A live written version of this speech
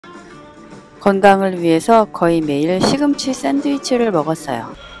건강을 위해서 거의 매일 시금치 샌드위치를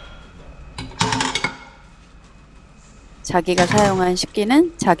먹었어요. 자기가 사용한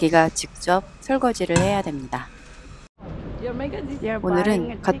식기는 자기가 직접 설거지를 해야 됩니다.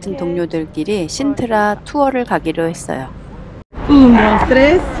 오늘은 같은 동료들끼리 신트라 투어를 가기로 했어요. 1, 2,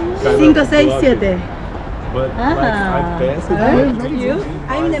 3, 5, 6, 7.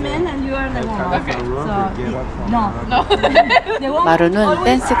 I'm the man and you are the woman. No. 마루는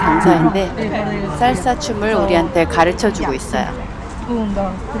댄스 강사인데 살사 춤을 우리한테 가르쳐주고 있어요. 1, 2,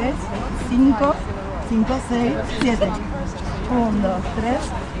 3, 5, 5, 6, 7. 1, 2, 3,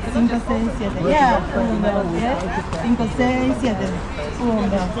 5, 6, 7. Yeah. 1, 2, 3, 5, 6, 7. 1,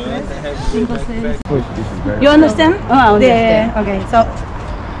 2, 3, 5, 6, 7. You understand? I understand. Okay, so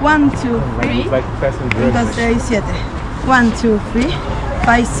 1, 2, 3, 5, 6, 7. 1, 2, 3,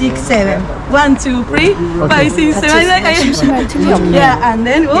 5, 6, 7. 1, 2, 3, 5, 6, 7. 심심할 틈이 없네요. Yeah, and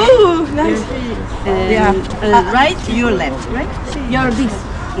then oh, nice. Yeah. Right, your left, right? You're this.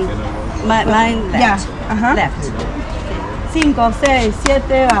 Mine left. Yeah. Left. 5, 6,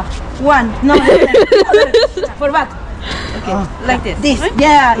 7, 1. No. For what? Okay, like this. This. Right?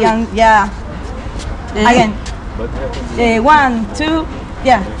 Yeah, yeah. Again. 1, 2,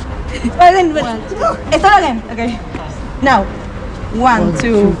 yeah. Again. Start again. Okay. Now. 1,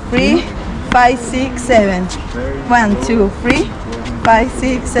 2, 3, 5, 6, 7. 1, 2, 3, 5,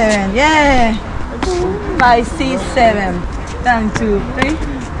 6, 7. Yeah. 5, 6, 7. 1, 2, 3,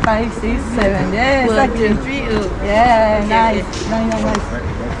 5, 6, 7. Yeah, exactly. 1, 2, 3. Yeah, nice. Okay. Nice.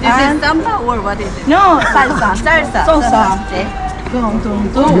 This is samba or what is it? No, salsa. Salsa. Salsa. Okay. Meu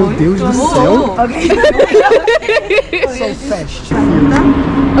Deus do céu! Okay. So fast.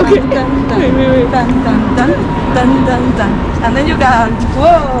 Okay. Dun. And then you got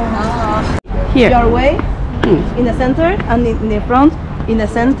Here. your way in the center and in the front in the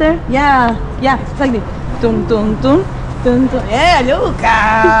center. Yeah, exactly. Dun. Yeah,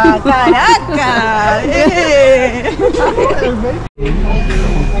 Luca! Caraca! Yeah.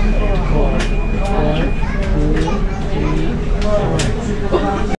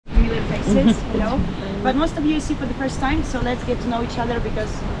 You know, but most of you see for the first time, so let's get to know each other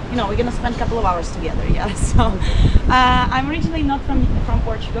because you know we're gonna spend a couple of hours together. Yeah. So I'm originally not from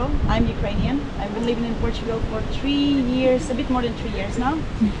Portugal. I'm Ukrainian. I've been living in Portugal for 3 years, a bit more than 3 years now,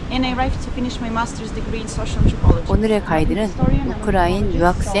 and I arrived to finish my master's degree in social anthropology. 오늘의 가이드는 우크라이나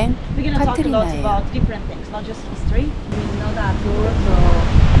유학생 We're gonna talk a lot 카트리나예요. about different things, not just history.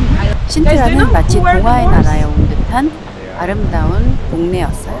 신트라는 마치 동화의 나라에 온 듯한 아름다운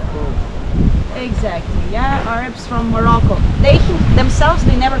동네였어요. Exactly, yeah, Arabs from Morocco. They themselves,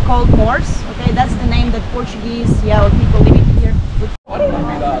 they never called Moors, okay, that's the name that Portuguese, yeah, or people living here would.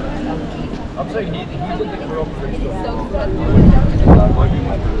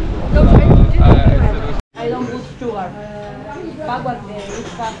 I don't put sugar.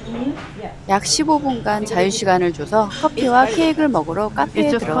 약 15분간 자유시간을 줘서 커피와 케이크를 먹으러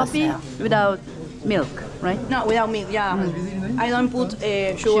카페에 It's a coffee 들어갔어요. without milk, right? No, without milk, yeah. I don't put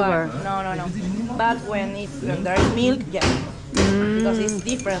sugar. No. But when there is milk, yeah. Because it's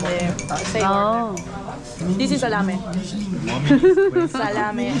different, the flavor. 아, This is salame.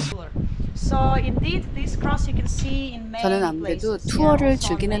 Salame. So indeed, this cross you can see in many 저는 아무래도 places. 투어를 Yeah, also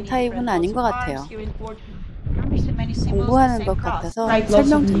즐기는 many 타입은 different 아닌 것 parks 같아요. here in Portugal. Many symbols, 공부하는 the 것 same cross. 같아서 Right, lots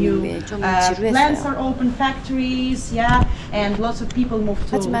설명 of 듣는 new, 게 좀 plants 지루했어요. are open factories, yeah, and lots of people move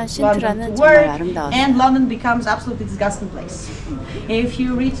to 하지만 London 신트라는 to 정말 work, 아름다웠어요. and London becomes absolutely disgusting place. If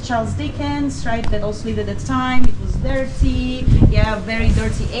you read Charles Dickens, right, that also lived at that time, it was dirty, yeah, very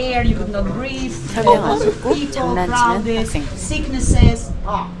dirty air, you could not breathe, 설명 안 lots of 듣고 people, 장난치는 crowded, 학생. sicknesses.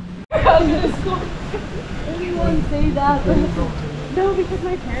 Oh. You won't say that. No, because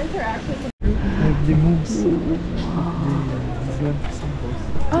my parents are actually. The moves.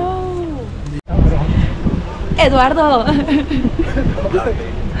 Oh, Eduardo.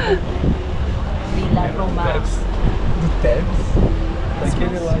 Vila Roma. Do tabs.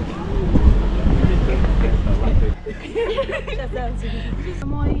 Daquele lá.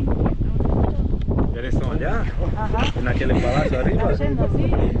 ¿Quieres allá? ¿En aquel palacio arriba?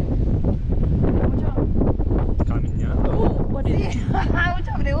 Caminando.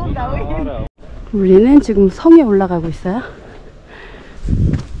 Mucha pregunta, güey. 우리는 지금 성에 올라가고 있어요.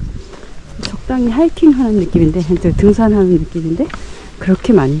 적당히 하이킹하는 느낌인데, 등산하는 느낌인데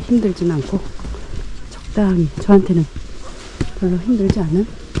그렇게 많이 힘들진 않고 적당히 저한테는 별로 힘들지 않은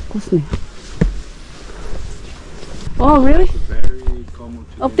코스네요. Oh, really? Very common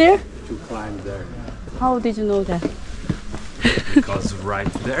Up there? to climb there. How did you know that? Because right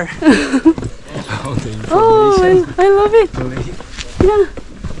there, all the Oh, information. I love it. Yeah.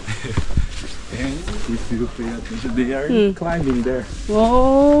 hand, if you pay attention, they are climbing there.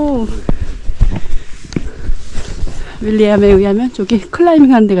 오. 윌리엄에 의하면 저기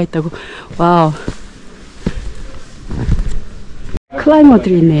클라이밍 하는 데가 있다고. 와우.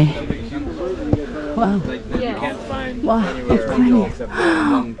 클라이머들이 있네. 와우. 와, 클라이밍. Except the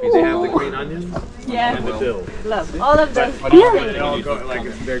long piece. They have the green onions and the dill. All of them. But they all go, like,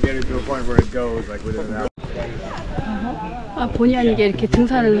 they're getting to a point where it goes like within an hour. 아, 본의 아니게 이렇게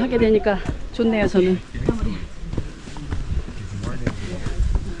등산을 하게 되니까 좋네요, 저는.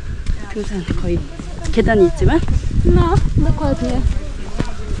 등산 거의 계단이 있지만. No, not quite here.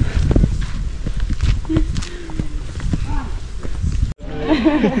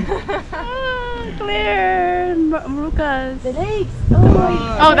 Claire, Lucas. The lakes.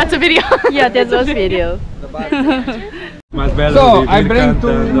 Oh, that's a video. Yeah, that was video. So I bring two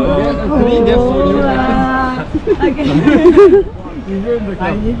ingredients for you.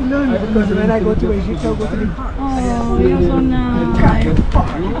 I need to learn because when I go to Egypt, I'll go to the Oh, you're so nice.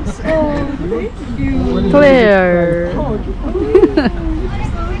 Claire. And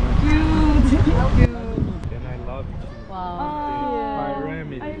I love Wow.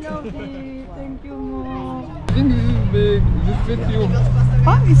 pyramid. I love it. Thank you, Mom. This is big. This fits you.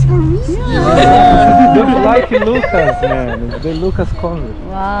 Just like Lucas, man. The Lucas Convert.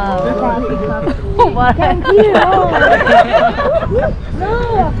 Wow. Oh, what? Thank you.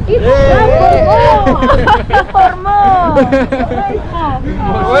 No, it's for more.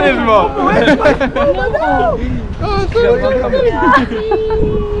 What is more?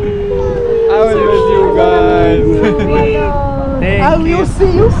 I will miss you guys. I will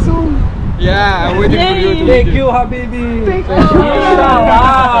see you soon. Yeah, I'm waiting for you to Thank you, Habibi. Thank you.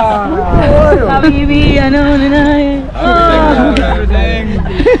 Habibi,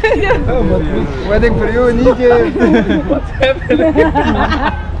 Waiting for you in Egypt. What's happening?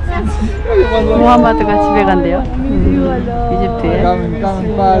 모하마드가 집에 간대요. 이집트에.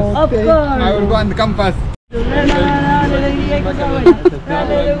 Come fast. I will go and come fast.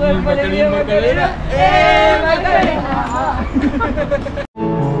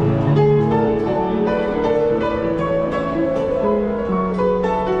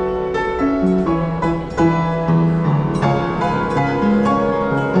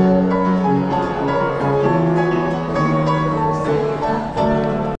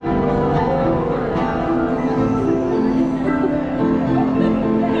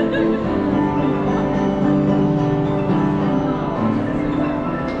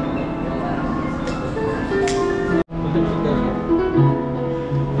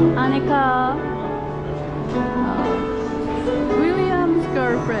 Annika. William's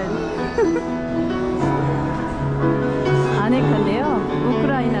girlfriend. 아네카인데요.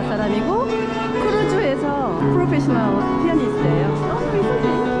 우크라이나 사람이고 크루즈에서 프로페셔널 피아니스트예요.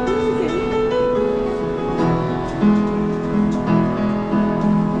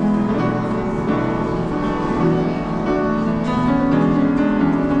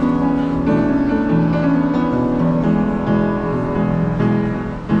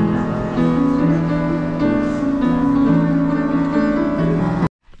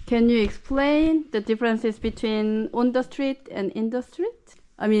 Can you explain the differences between on the street and in the street?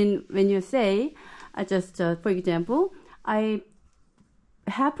 I mean, when you say, for example, I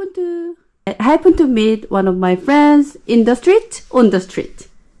happen to meet one of my friends in the street, on the street.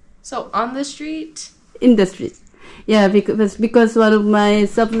 So on the street? In the street. Yeah, because one of my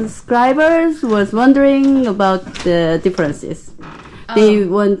subscribers was wondering about the differences. They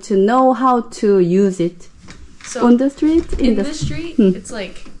want to know how to use it. So on the street, in the street, it's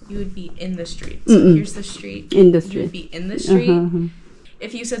like you would be in the street. So here's the street. In the You street. would be in the street.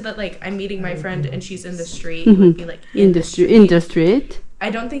 If you said that like I'm meeting my friend and she's in the street, it would be like in the street. In the street. I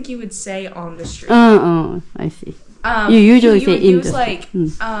don't think you would say on the street. I see. You usually you say would in use the like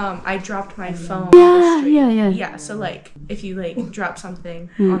street. I dropped my phone on the street. Yeah. So like if you like drop something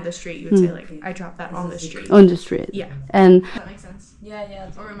on the street, you would say like I dropped that on the street. On the street. Yeah. And Does that make sense? Yeah.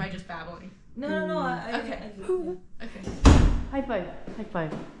 Or am I just babbling? No. Okay. Okay. high five. High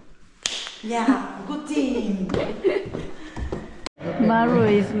five. Yeah, good team. Maru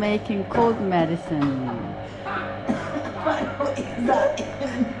is making cold medicine.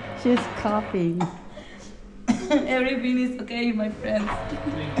 She's coughing. Everything is okay, my friends.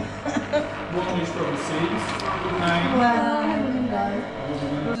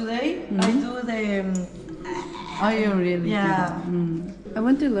 Today I do the. Are you really? Yeah. I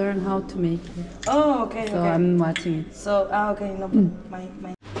want to learn how to make it. Oh, okay. So I'm watching it. So okay, no, my.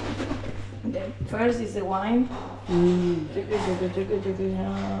 Okay, first is the wine.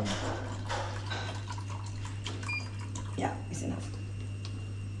 Yeah, it's enough.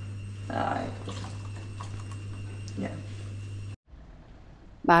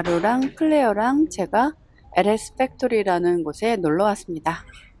 마루랑 클레어랑 제가 LS 팩토리라는 곳에 놀러 왔습니다.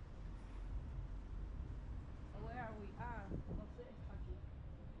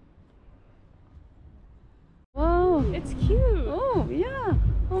 Wow, It's cute. oh yeah,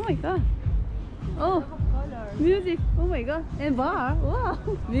 oh my god, oh music, oh my god, and bar, wow,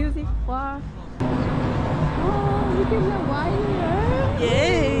 music bar. Oh, look at the wine here.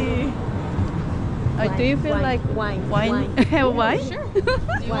 Yay! Do you feel like wine? Have wine? Sure. Do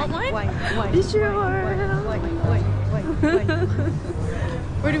you want wine? Wine. Sure.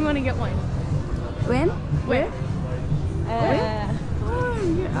 Where do you want to get wine? When? Where?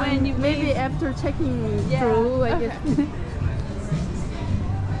 When you Maybe after checking through, I guess.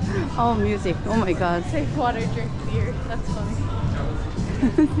 Oh, music. Oh my god. Take water, drink beer. That's funny.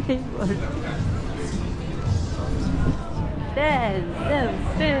 Dance,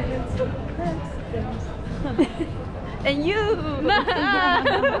 dance, dance. And you!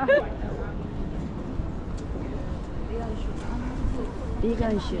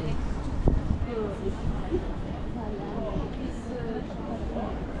 Vegan shoe.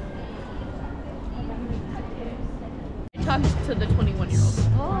 I talked to the 21-year-old,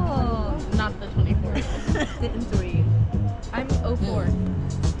 Oh, not the 24-year-old. three. I'm 04.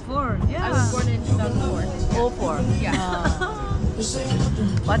 4. Yeah. I was born in 2004. 04. Yeah.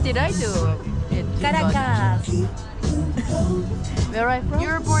 What did I do? Caracas. Where are you from? You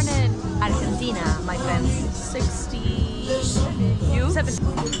were born in Argentina, my friend. 60. You? 70.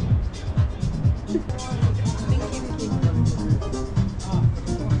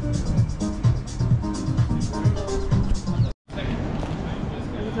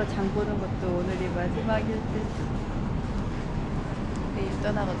 여기서 장 보는 것도 오늘이 마지막일 듯. 내일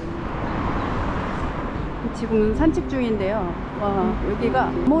떠나거든요. 지금 산책 중인데요. 와, 여기가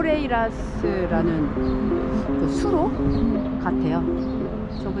모레이라스라는 그 수로 같아요.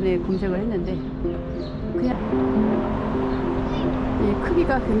 저번에 검색을 했는데 그냥 이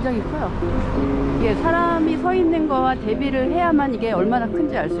크기가 굉장히 커요. 이게 사람이 서 있는 거와 대비를 해야만 이게 얼마나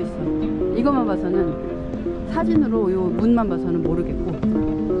큰지 알 수 있어. 이것만 봐서는, 사진으로 요 문만 봐서는 모르겠고,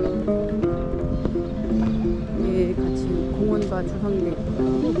 이게 같이 공원과 조성이 되어 있고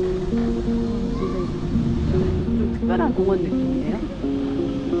굉장히 좀 특별한 공원 느낌이에요.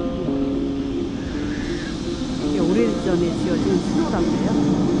 이게 오래전에 지어진 수로라고 해요.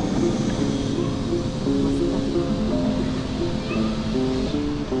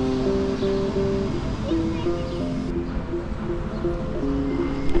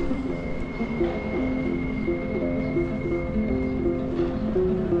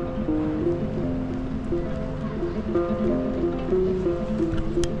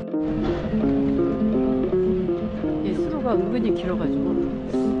 이 수로가 은근히 길어가지고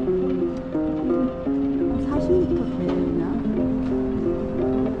 40m 되나?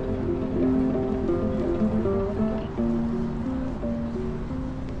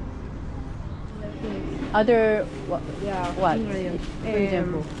 Other what? Yeah. What? Ingredient. For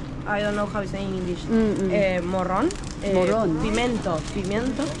example. I don't know how to say in English. Morron. Morron. Pimiento.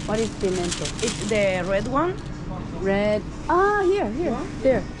 Pimiento. What is pimento? It's the red one. Red. Ah, here,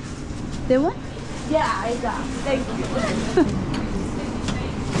 there. That one? Yeah, I got. Thank you.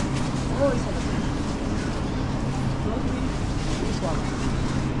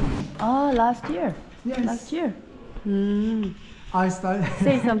 Ah, last year. Yes. Last year. I started.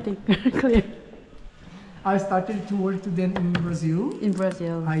 Say something clear. I started to work then in Brazil. In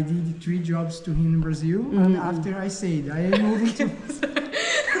Brazil. I did 3 jobs to him in Brazil, and after I said I am moving to.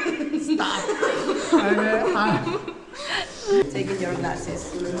 Stop. Taking your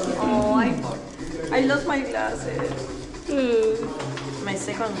glasses. Oh, I lost my glasses. My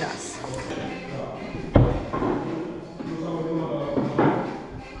second glass.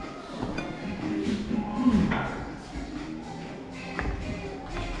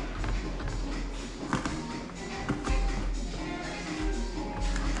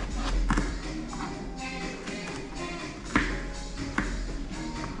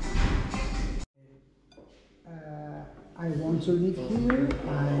 I want to live here. I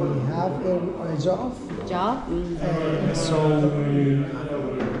have a job. Job? So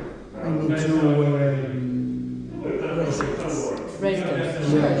I need to residence.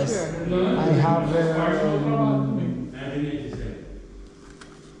 Residence. Yes. I have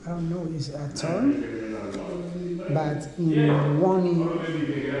I don't know, it's a term, but in 1 year.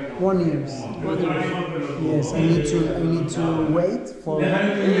 1 year. Yes, I need to wait for 1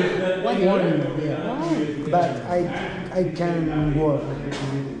 year. Yeah. But I can work.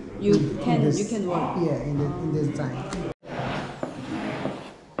 You can work. Yeah, in this time.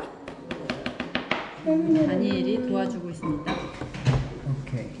 다니엘이 도와주고 있습니다.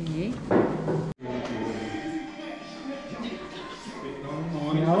 Okay. 오케이.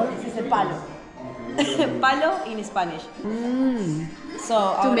 Y ahora, This is a palo. Palo in Spanish.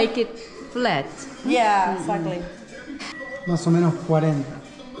 So To make it flat. yeah, exactly. más o menos 40.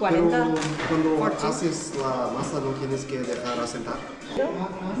 40. Cuando haces la masa no tienes que dejar asentar.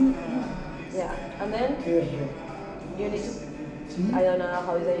 Yeah, and then you need to. I don't know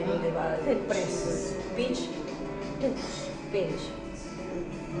how is it in English, but press, pinch, pinch, pinch,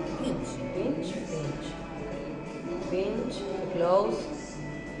 pinch, pinch, pinch, pinch, close.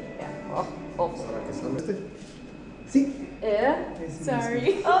 Yeah. Oh, oh. Sí. Yeah.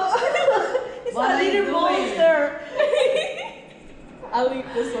 Sorry. Oh, it's What a are you little doing? monster. I'll leave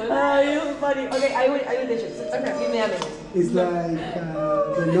this one. Oh, you're funny. Okay, I will teach it. Okay, give me a minute. It's like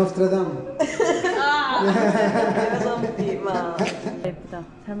the Notre Dame. 예쁘다.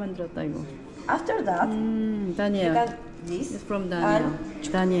 잘 만들었다 이거. After that, you 다니엘. can this. It's from Daniel.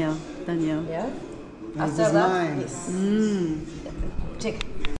 Daniel. Daniel. Yeah. This After is that, mine. this. Check.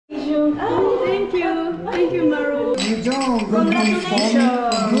 Oh, thank you. Thank you, Maru. You don't.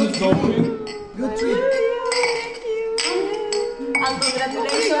 Good trip. And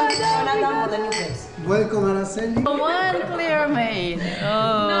congratulations, Jonathan, for the new place. Welcome, Araceli. One clear made.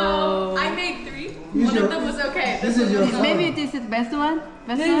 Oh. No, I made 3. Use One your- of them was okay. This is your son. Maybe this is best one.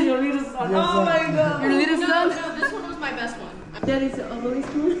 Best one. Your little son. Oh my god. Your little No, son. no, this one was my best one. That is always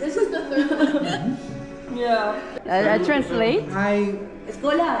one. This is the third one. Yeah. I translate.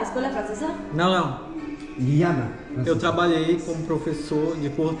 Escola francesa? Não. Guiana. Eu trabalhei como professor de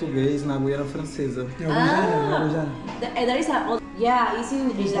português na Guiana Francesa. Guyana. There is a. Yeah, it's in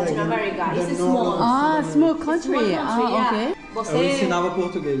Latin America. It's the small. Ah, small country. yeah. Okay. Eu Você. ensinava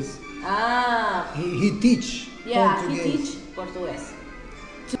português. Ah, He teach yeah, Portuguese. he teach português.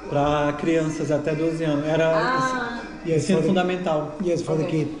 Para crianças até 12 anos. Era Yes, ensino for the, fundamental. yes, for the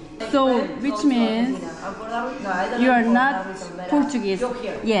kid. So, which means you are not Portuguese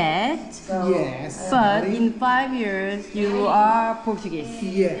yet, Yes. but in 5 years you are Portuguese.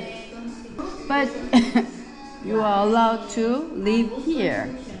 Yeah. But you are allowed to live here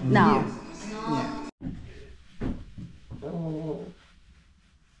now. Yeah.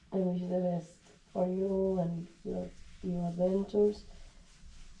 I wish the best for you and your adventures.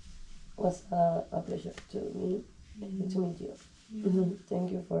 It was a pleasure to me to meet you.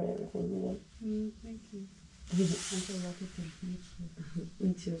 Thank you for everything. Thank you. I'm so lucky to meet you.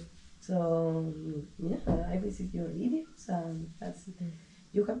 Me too. So yeah, I visit your videos and that's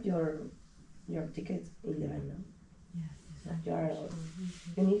you have your ticket in the right now. Yes.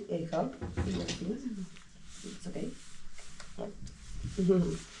 You need a help in your things. It's okay.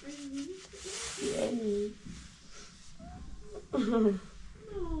 Yay.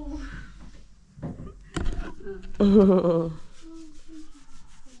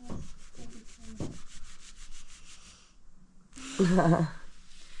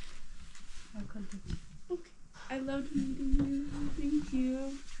 I loved meeting you. Thank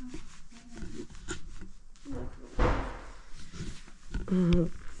you.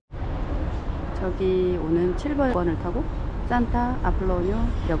 저기 오는 7번을 타고 산타 아플로뇨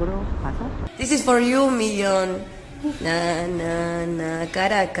역으로 가서 This is for you, million. Na na na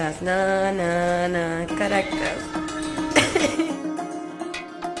Caracas, na na na Caracas.